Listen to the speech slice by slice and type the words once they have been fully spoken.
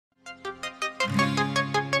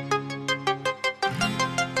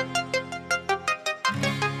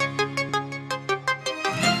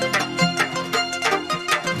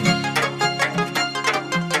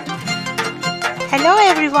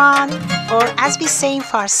everyone, or as we say in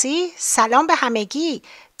Farsi, salam be hamegi.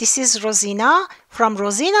 This is Rozina from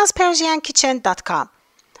rosinaspersiankitchen.com.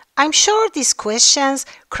 I'm sure these questions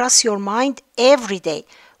cross your mind every day.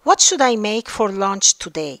 What should I make for lunch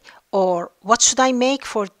today? Or what should I make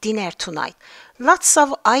for dinner tonight? Lots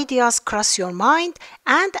of ideas cross your mind,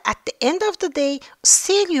 and at the end of the day,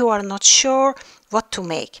 still you are not sure what to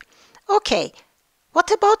make. Okay, what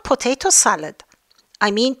about potato salad?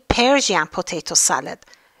 I mean Persian potato salad.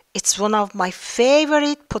 It's one of my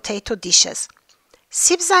favorite potato dishes.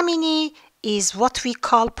 Sib zamini is what we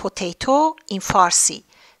call potato in Farsi.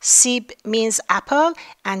 Sib means apple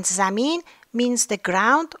and zamin means the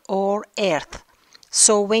ground or earth.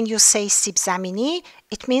 So when you say sib zamini,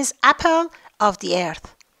 it means apple of the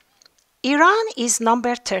earth. Iran is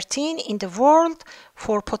number 13 in the world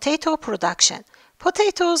for potato production.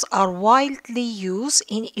 Potatoes are widely used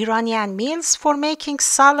in Iranian meals for making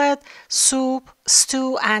salad, soup,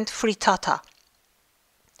 stew, and frittata.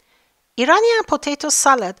 Iranian potato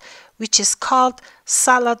salad, which is called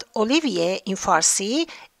Salad Olivier in Farsi,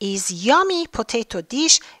 is yummy potato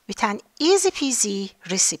dish with an easy-peasy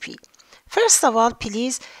recipe. First of all,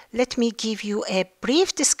 please let me give you a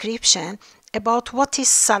brief description about what is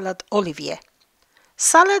Salad Olivier.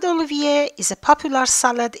 Salad Olivier is a popular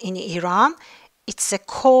salad in Iran. It's a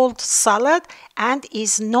cold salad and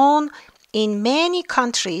is known in many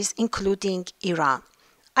countries, including Iran.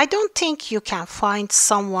 I don't think you can find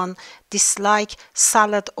someone dislike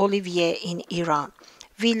Salad Olivier in Iran.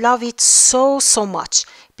 We love it so much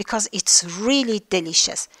because it's really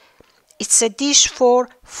delicious. It's a dish for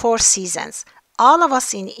 4 seasons. All of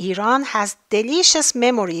us in Iran has delicious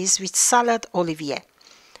memories with Salad Olivier.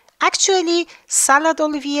 Actually, Salad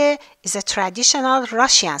Olivier is a traditional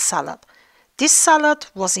Russian salad. This salad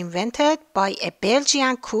was invented by a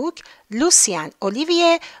Belgian cook, Lucien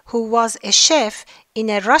Olivier, who was a chef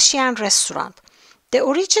in a Russian restaurant. The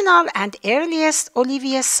original and earliest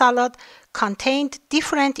Olivier salad contained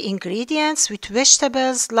different ingredients with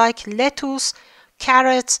vegetables like lettuce,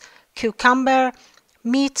 carrots, cucumber,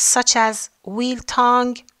 meat such as veal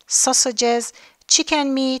tongue, sausages,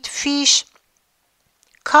 chicken meat, fish,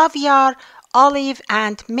 caviar, olive,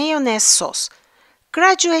 and mayonnaise sauce.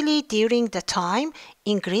 Gradually, during the time,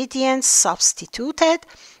 ingredients substituted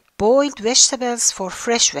boiled vegetables for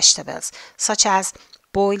fresh vegetables, such as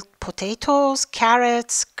boiled potatoes,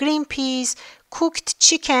 carrots, green peas, cooked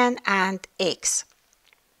chicken, and eggs.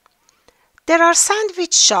 There are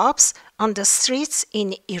sandwich shops on the streets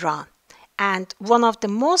in Iran, and one of the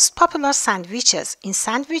most popular sandwiches in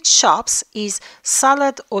sandwich shops is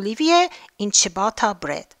Salad Olivier in ciabatta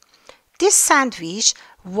bread. This sandwich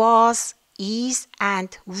is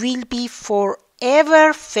and will be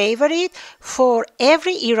forever favorite for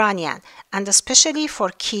every Iranian, and especially for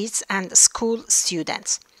kids and school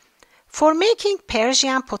students. For making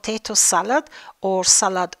Persian potato salad or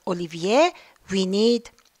Salad Olivier, we need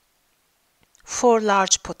 4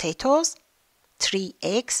 large potatoes, 3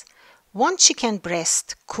 eggs, 1 chicken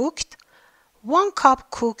breast cooked, 1 cup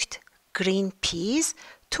cooked green peas,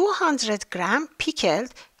 200 gram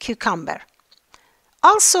pickled cucumber.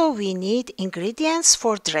 Also, we need ingredients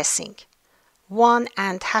for dressing.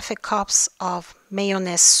 1.5 cups of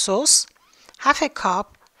mayonnaise sauce, half a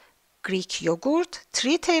cup Greek yogurt,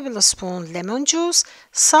 3 tablespoons lemon juice,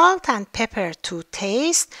 salt and pepper to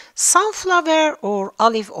taste, sunflower or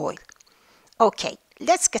olive oil. Okay,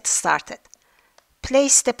 let's get started.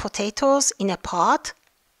 Place the potatoes in a pot,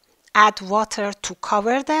 add water to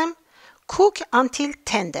cover them, cook until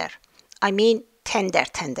tender.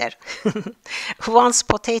 Tender. Once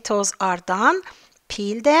potatoes are done,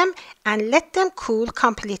 peel them and let them cool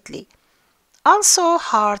completely. Also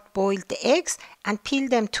hard boil the eggs and peel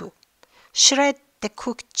them too. Shred the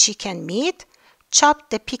cooked chicken meat, chop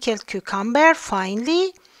the pickled cucumber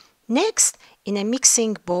finely. Next, in a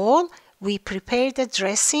mixing bowl, we prepare the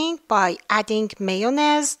dressing by adding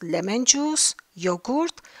mayonnaise, lemon juice,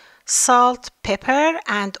 yogurt, salt, pepper,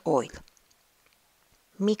 and oil.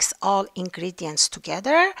 Mix all ingredients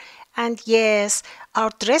together, and yes,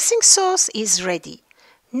 our dressing sauce is ready.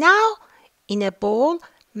 Now, in a bowl,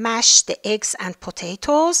 mash the eggs and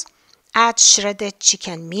potatoes, add shredded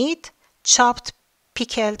chicken meat, chopped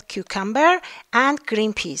pickled cucumber, and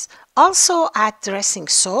green peas. Also add dressing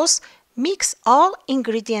sauce, mix all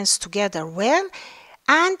ingredients together well,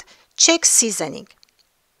 and check seasoning.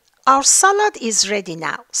 Our salad is ready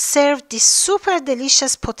now. Serve this super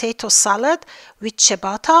delicious potato salad with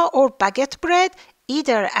ciabatta or baguette bread,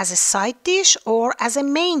 either as a side dish or as a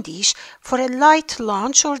main dish for a light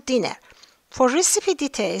lunch or dinner. For recipe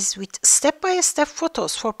details with step-by-step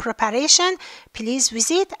photos for preparation, please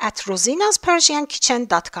visit at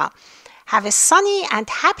rosinaspersiankitchen.com. Have a sunny and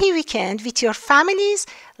happy weekend with your families.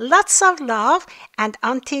 Lots of love, and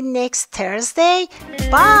until next Thursday,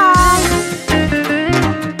 bye!